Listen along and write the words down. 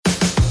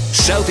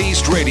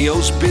Southeast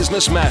Radio's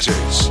Business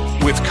Matters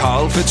with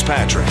Carl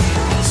Fitzpatrick.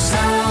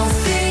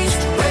 Southeast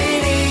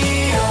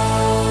Radio.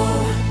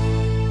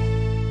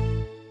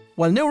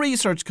 Well, new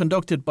research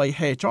conducted by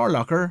HR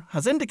Locker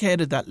has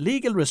indicated that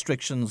legal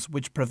restrictions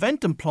which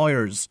prevent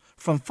employers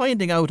from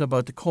finding out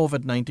about the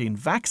COVID-19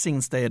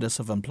 vaccine status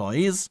of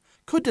employees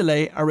could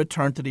delay a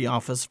return to the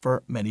office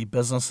for many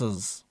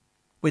businesses.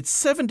 With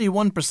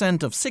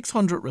 71% of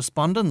 600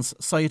 respondents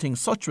citing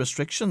such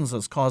restrictions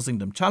as causing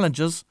them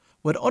challenges,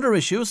 with other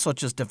issues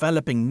such as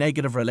developing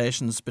negative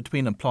relations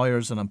between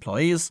employers and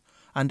employees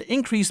and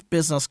increased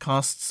business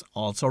costs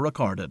also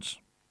recorded.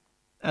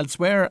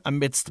 Elsewhere,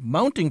 amidst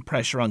mounting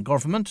pressure on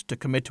government to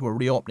commit to a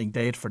reopening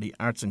date for the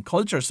arts and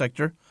culture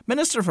sector,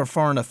 Minister for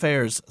Foreign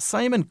Affairs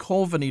Simon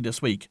Coveney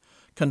this week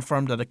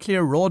confirmed that a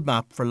clear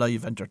roadmap for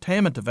live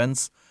entertainment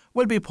events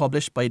will be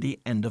published by the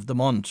end of the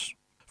month.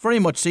 Very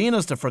much seen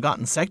as the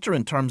forgotten sector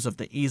in terms of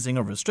the easing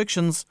of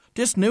restrictions,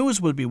 this news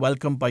will be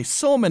welcomed by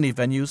so many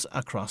venues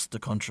across the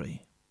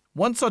country.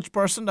 One such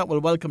person that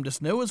will welcome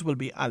this news will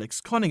be Alex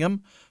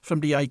Cunningham from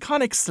the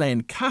iconic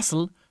Slane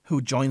Castle,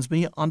 who joins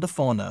me on the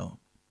phone now.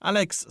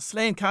 Alex,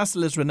 Slane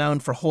Castle is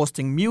renowned for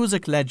hosting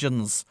music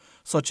legends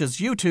such as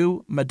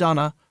U2,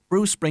 Madonna,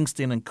 Bruce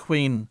Springsteen and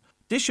Queen.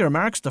 This year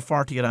marks the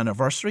 40th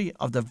anniversary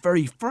of the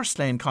very first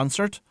Slane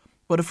concert,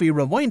 but if we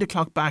rewind the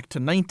clock back to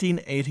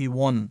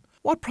 1981,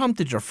 what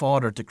prompted your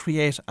father to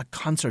create a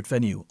concert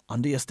venue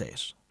on the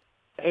estate?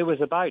 It was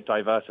about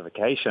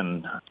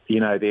diversification. You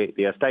know,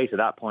 the estate at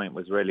that point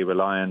was really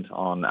reliant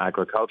on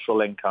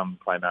agricultural income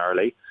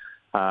primarily.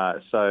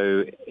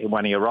 So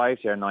when he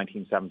arrived here in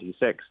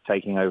 1976,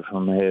 taking over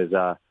from his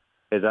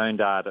own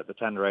dad at the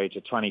tender age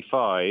of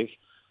 25,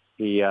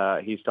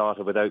 he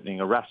started with opening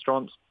a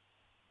restaurant,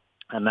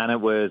 and then it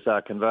was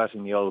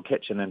converting the old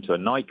kitchen into a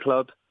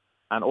nightclub.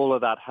 And all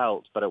of that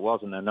helped, but it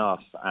wasn't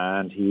enough.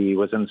 And he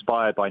was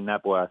inspired by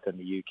Nebworth in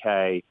the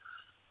UK.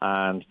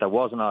 And there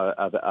wasn't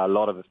a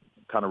lot of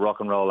kind of rock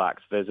and roll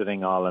acts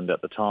visiting Ireland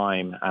at the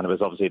time. And it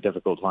was obviously a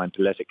difficult time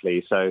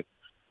politically. So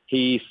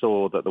he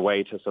saw that the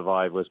way to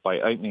survive was by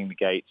opening the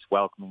gates,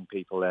 welcoming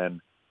people in,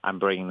 and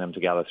bringing them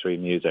together through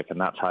music. And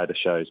that's how the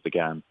shows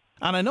began.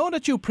 And I know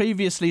that you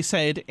previously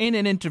said in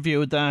an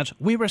interview that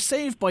we were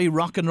saved by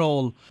rock and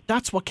roll.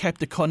 That's what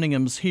kept the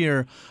Cunninghams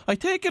here. I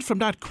take it from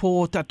that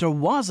quote that there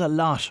was a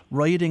lot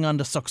riding on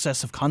the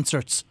success of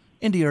concerts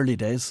in the early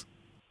days.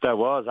 There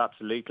was,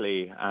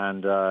 absolutely.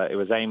 And it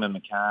was Eamon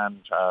McCann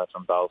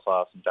from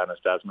Belfast and Dennis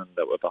Desmond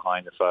that were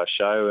behind the first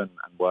show and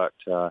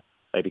worked.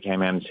 They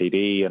became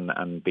MCD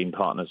and been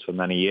partners for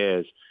many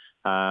years.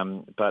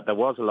 But there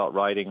was a lot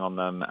riding on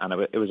them, and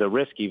it was a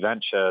risky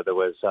venture. There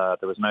was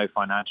no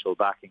financial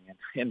backing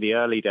in the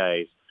early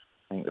days.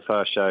 I think the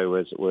first show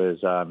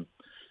was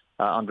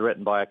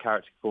underwritten by a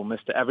character called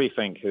Mr.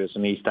 Everything, who is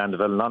from East End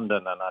of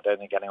London, and I don't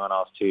think anyone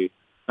asked too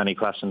many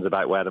questions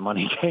about where the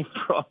money came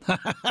from.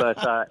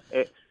 But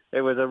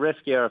it was a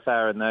riskier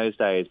affair in those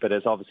days, but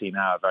it's obviously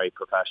now a very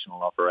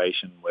professional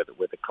operation with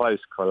a close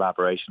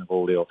collaboration of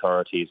all the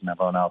authorities and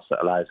everyone else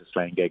that allows a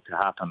Slane gig to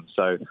happen.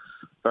 So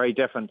very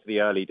different to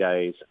the early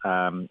days,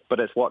 but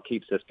it's what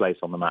keeps this place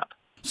on the map.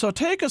 So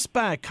take us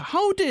back.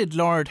 How did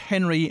Lord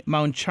Henry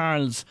Mount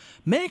Charles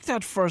make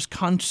that first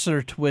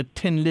concert with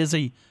Tin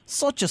Lizzy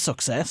such a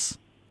success?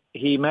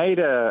 He made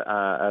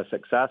a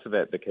success of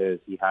it because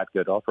he had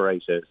good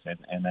operators in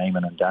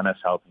Eamon and Dennis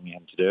helping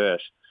him to do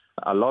it.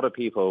 A lot of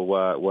people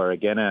were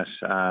against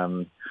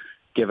it,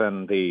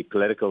 given the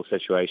political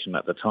situation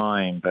at the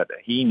time, but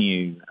he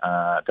knew,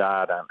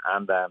 Dad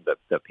and them,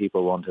 that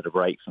people wanted a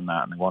break from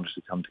that and they wanted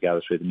to come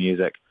together through the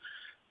music.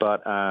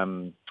 But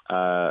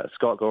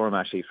Scott Gorham,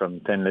 actually,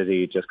 from Thin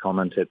Lizzy, just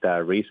commented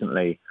there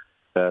recently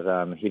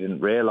that he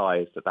didn't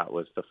realise that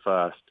was the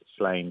first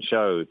Slane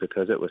show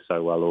because it was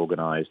so well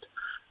organised.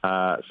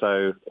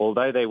 So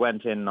although they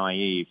went in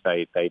naive,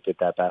 they did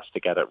their best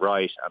to get it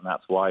right, and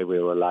that's why we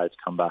were allowed to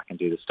come back and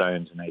do the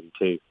Stones in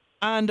 82.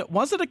 And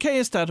was it a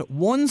case that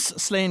once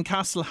Slane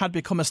Castle had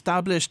become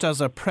established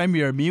as a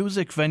premier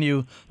music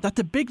venue, that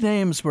the big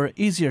names were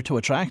easier to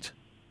attract?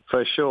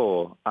 For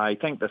sure. I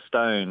think the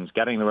Stones,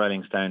 getting the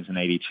Rolling Stones in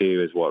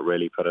 82 is what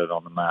really put it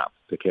on the map,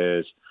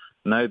 because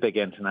no big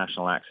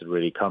international acts had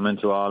really come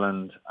into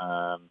Ireland,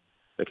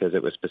 because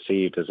it was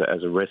perceived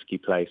as a risky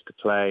place to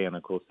play, and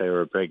of course they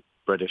were a big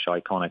British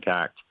iconic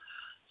act.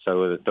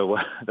 So there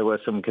were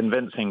some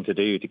convincing to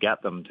do to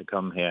get them to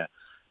come here.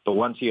 But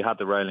once you had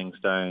the Rolling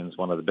Stones,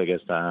 one of the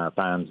biggest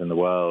bands in the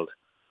world,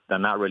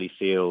 then that really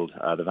sealed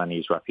the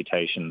venue's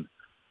reputation.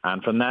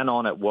 And from then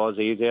on, it was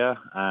easier.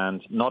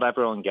 And not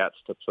everyone gets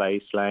to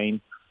play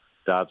Slane.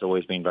 Dad's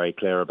always been very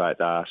clear about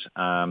that.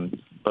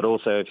 But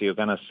also, if you're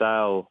going to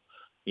sell,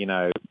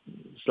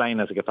 Slane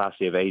has a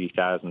capacity of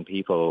 80,000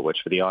 people, which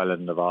for the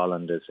island of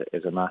Ireland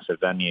is a massive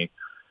venue.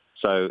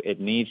 So it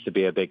needs to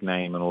be a big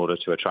name in order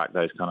to attract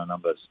those kind of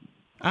numbers.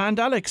 And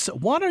Alex,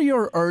 what are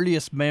your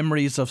earliest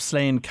memories of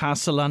Slane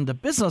Castle and the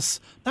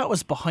business that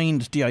was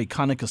behind the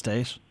iconic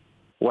estate?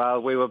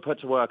 Well, we were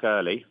put to work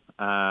early.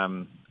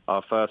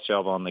 Our first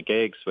job on the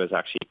gigs was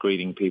actually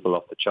greeting people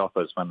off the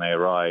choppers when they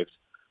arrived.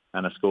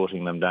 and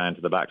escorting them down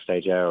to the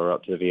backstage area or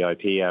up to the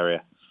VIP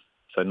area.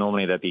 So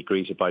normally they'd be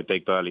greeted by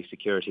big burly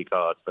security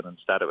guards, but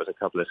instead it was a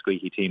couple of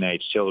squeaky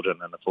teenage children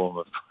in the form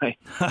of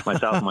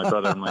myself and my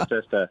brother and my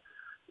sister.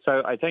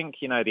 So I think,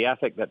 the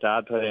ethic that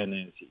Dad put in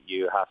is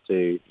you have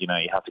to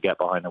get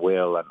behind the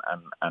wheel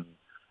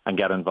and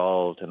get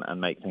involved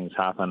and make things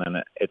happen.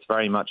 And it's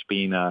very much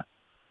been a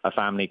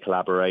family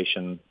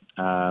collaboration.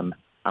 And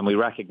we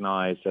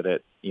recognize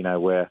that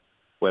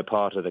we're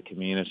part of the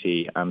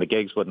community, and the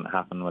gigs wouldn't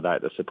happen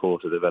without the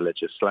support of the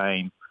village of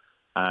Slane.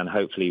 And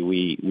hopefully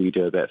we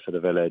do a bit for the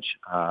village,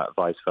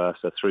 vice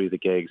versa, through the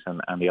gigs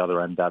and the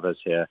other endeavours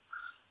here.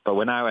 But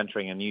we're now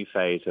entering a new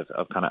phase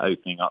of kind of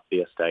opening up the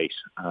estate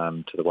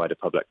to the wider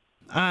public.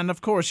 And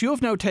of course,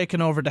 you've now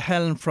taken over the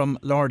helm from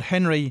Lord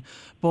Henry.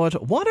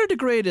 But what are the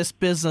greatest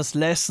business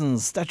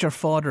lessons that your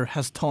father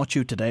has taught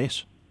you to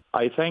date?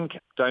 I think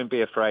don't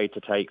be afraid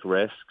to take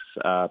risks,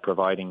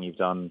 providing you've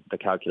done the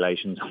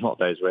calculations on what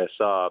those risks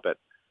are. But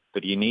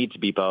you need to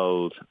be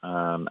bold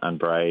and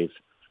brave.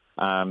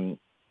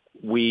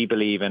 We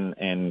believe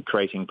in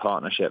creating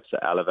partnerships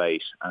that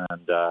elevate,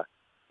 and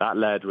that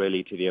led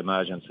really to the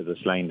emergence of the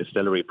Slane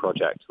Distillery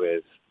project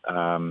with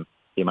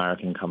the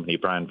American company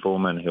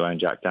Brown-Forman, who own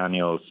Jack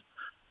Daniels.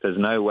 There's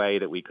no way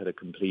that we could have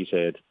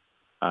completed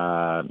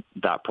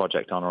that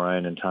project on our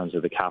own in terms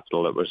of the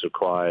capital that was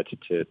required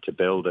to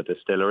build a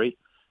distillery,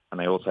 and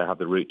they also have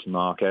the route to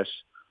market.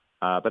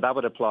 But that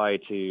would apply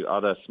to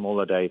other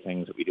smaller day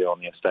things that we do on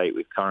the estate.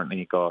 We've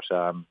currently got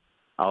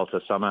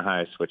Alta Summer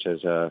House, which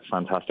is a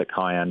fantastic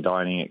high-end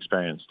dining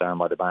experience down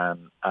by the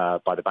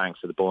banks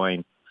of the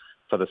Boyne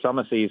for the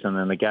summer season.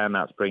 And again,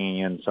 that's bringing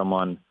in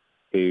someone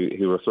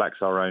who reflects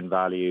our own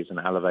values and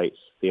elevates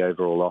the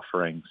overall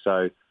offering.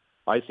 So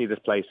I see this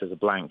place as a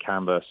blank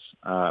canvas,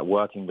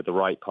 working with the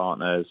right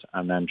partners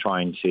and then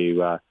trying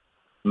to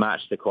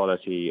match the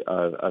quality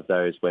of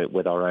those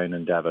with our own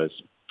endeavours.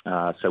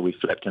 So we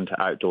flipped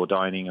into outdoor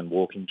dining and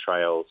walking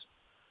trails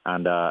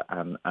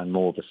and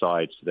more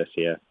besides this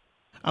year.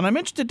 And I'm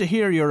interested to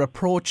hear your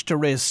approach to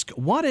risk.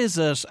 What is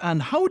it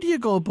and how do you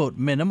go about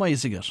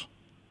minimising it?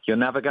 You're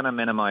never going to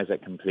minimise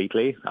it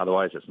completely,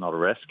 otherwise it's not a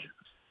risk.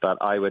 But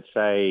I would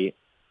say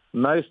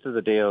most of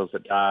the deals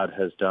that Dad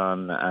has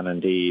done, and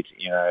indeed,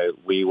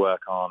 we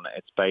work on,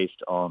 it's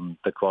based on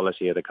the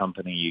quality of the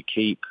company you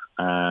keep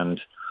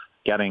and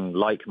getting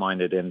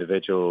like-minded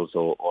individuals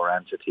or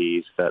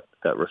entities that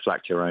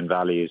reflect your own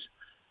values.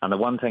 And the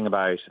one thing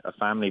about a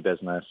family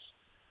business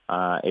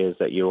is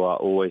that you are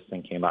always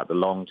thinking about the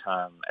long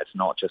term. It's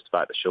not just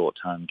about the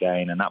short-term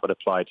gain, and that would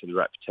apply to the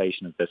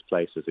reputation of this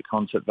place as a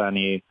concert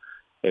venue.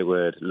 It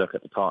would look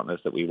at the partners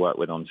that we work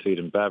with on food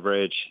and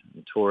beverage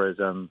and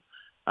tourism.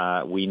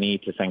 We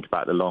need to think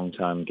about the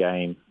long-term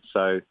gain.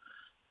 So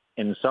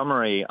in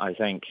summary, I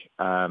think,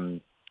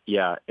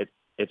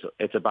 it's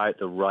about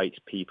the right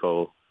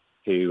people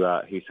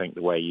who think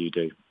the way you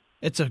do.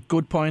 It's a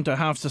good point, I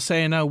have to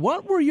say. Now,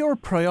 what were your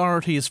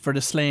priorities for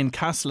the Slane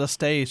Castle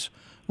estate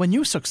when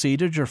you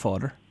succeeded your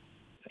father?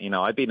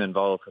 I've been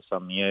involved for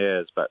some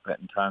years, but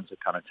in terms of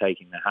kind of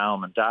taking the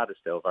helm, and Dad is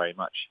still very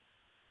much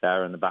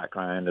there in the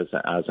background as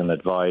an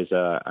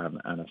advisor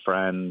and a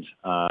friend,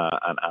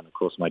 and of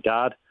course my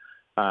dad.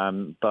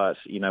 But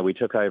we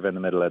took over in the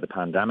middle of the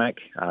pandemic.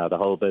 The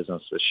whole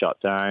business was shut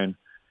down,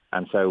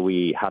 and so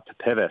we had to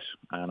pivot.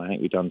 And I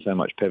think we've done so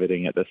much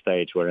pivoting at this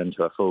stage, we're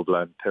into a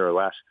full-blown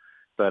pirouette.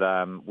 But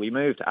we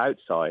moved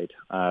outside,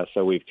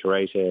 so we've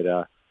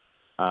curated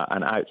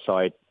an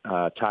outside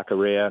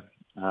taqueria,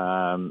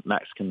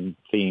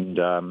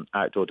 Mexican-themed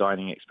outdoor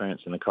dining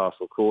experience in the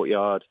castle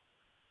courtyard,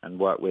 and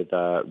work with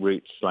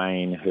Roots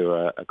Slane, who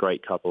are a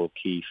great couple,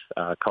 Keith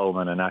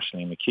Coleman and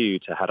Ashley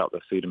McHugh, to head up the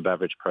food and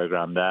beverage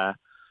program there.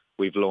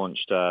 We've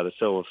launched the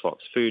Silver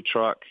Fox food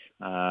truck,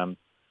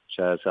 which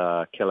has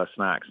killer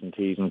snacks and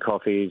teas and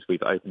coffees.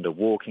 We've opened a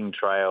walking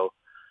trail.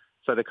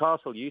 So the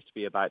castle used to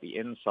be about the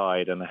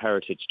inside and the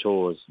heritage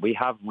tours. We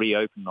have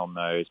reopened on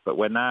those, but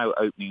we're now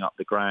opening up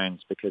the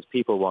grounds because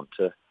people want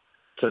to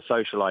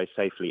socialise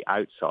safely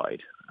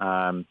outside.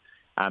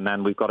 And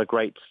then we've got a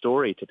great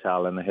story to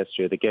tell in the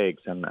history of the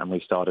gigs, and we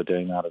started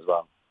doing that as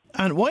well.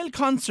 And while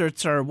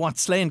concerts are what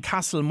Slane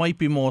Castle might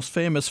be most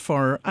famous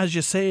for, as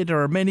you say,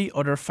 there are many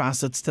other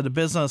facets to the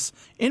business.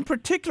 In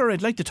particular,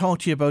 I'd like to talk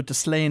to you about the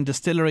Slane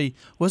Distillery.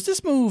 Was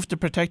this move to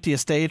protect the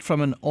estate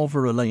from an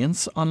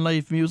over-reliance on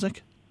live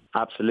music?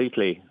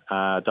 Absolutely.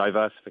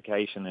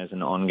 Diversification is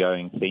an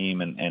ongoing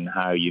theme in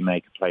how you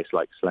make a place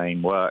like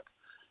Slane work.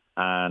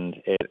 And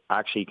it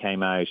actually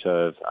came out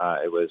of,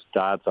 it was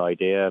Dad's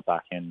idea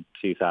back in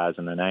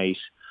 2008.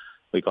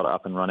 We got it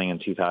up and running in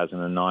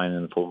 2009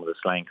 in the form of the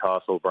Slane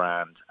Castle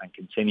brand and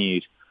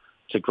continued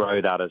to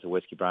grow that as a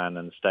whiskey brand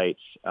in the States,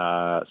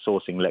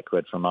 sourcing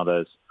liquid from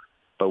others.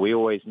 But we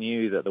always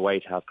knew that the way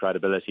to have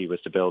credibility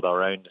was to build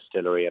our own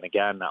distillery. And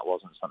again, that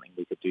wasn't something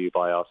we could do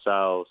by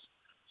ourselves.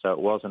 So it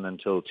wasn't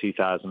until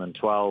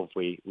 2012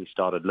 we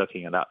started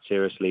looking at that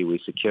seriously. We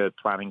secured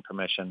planning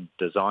permission,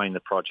 designed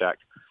the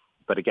project.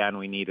 But again,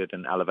 we needed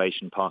an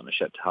elevation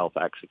partnership to help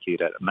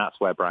execute it. And that's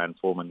where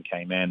Brown-Forman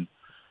came in.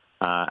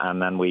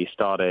 And then we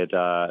started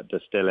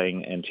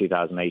distilling in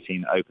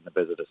 2018, opened the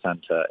visitor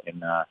centre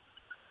in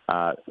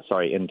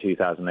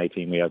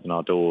 2018 we opened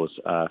our doors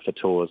for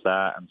tours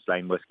there, and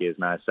Slane Whisky is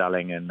now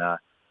selling in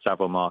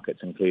several markets,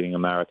 including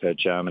America,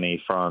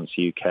 Germany, France,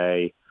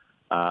 UK,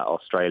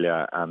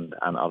 Australia, and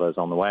others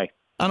on the way.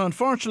 And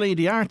unfortunately,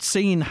 the art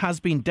scene has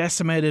been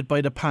decimated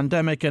by the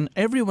pandemic, and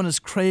everyone is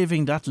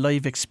craving that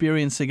live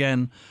experience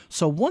again.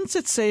 So once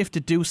it's safe to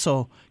do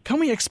so, can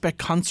we expect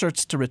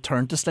concerts to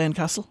return to Slane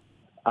Castle?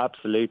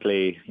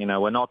 Absolutely.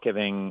 We're not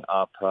giving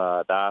up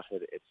that.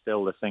 It's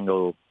still the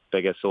single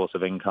biggest source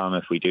of income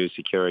if we do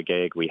secure a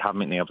gig. We haven't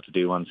been able to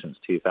do one since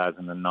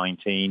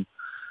 2019.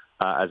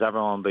 As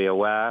everyone will be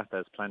aware,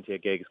 there's plenty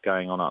of gigs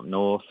going on up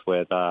north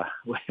with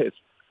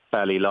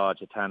fairly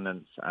large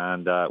attendance,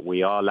 and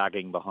we are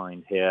lagging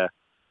behind here,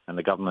 and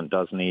the government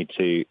does need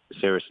to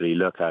seriously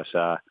look at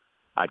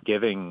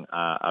giving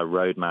a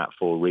roadmap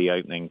for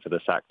reopening for the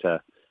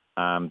sector,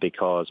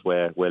 because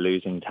we're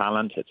losing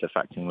talent. It's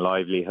affecting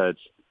livelihoods,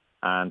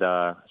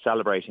 and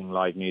celebrating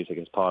live music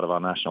is part of our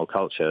national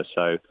culture.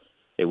 So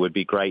it would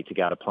be great to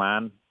get a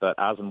plan, but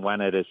as and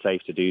when it is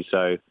safe to do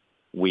so,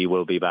 we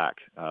will be back,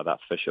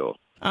 that's for sure.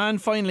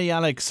 And finally,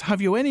 Alex, have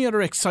you any other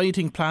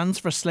exciting plans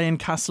for Slane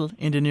Castle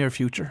in the near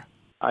future?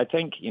 I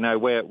think,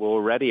 we're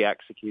already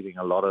executing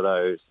a lot of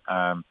those,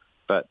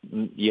 but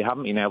you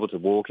haven't been able to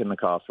walk in the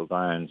castle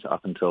grounds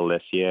up until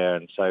this year.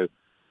 And so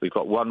we've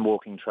got one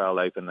walking trail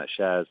open that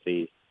shares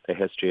the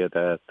history of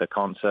the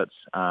concerts.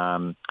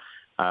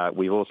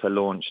 We've also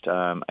launched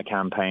a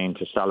campaign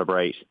to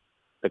celebrate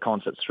the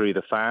concerts through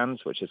the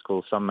fans, which is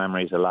called Some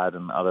Memories Aloud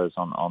and Others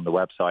on the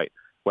website,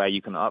 where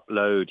you can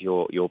upload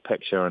your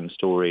picture and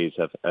stories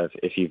of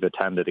if you've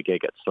attended a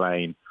gig at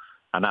Slane.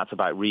 And that's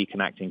about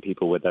reconnecting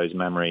people with those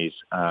memories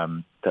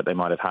that they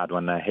might have had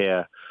when they're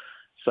here.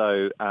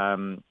 So,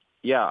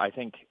 I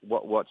think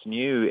what's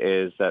new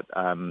is that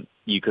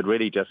you could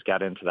really just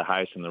get into the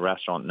house and the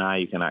restaurant. Now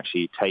you can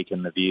actually take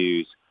in the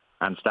views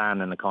and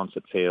stand in the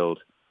concert field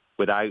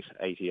without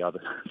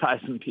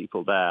 80,000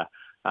 people there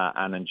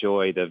and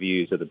enjoy the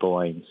views of the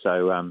Boyne.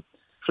 So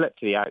flip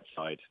to the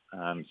outside.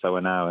 So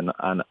we're now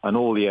an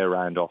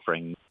all-year-round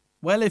offering.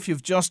 Well, if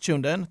you've just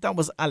tuned in, that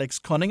was Alex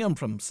Cunningham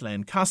from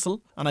Slane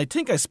Castle, and I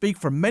think I speak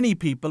for many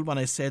people when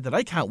I say that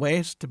I can't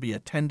wait to be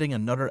attending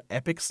another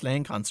epic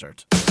Slane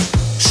concert.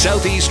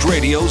 Southeast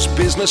Radio's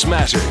Business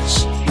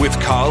Matters with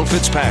Carl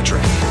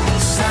Fitzpatrick.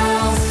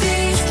 Southeast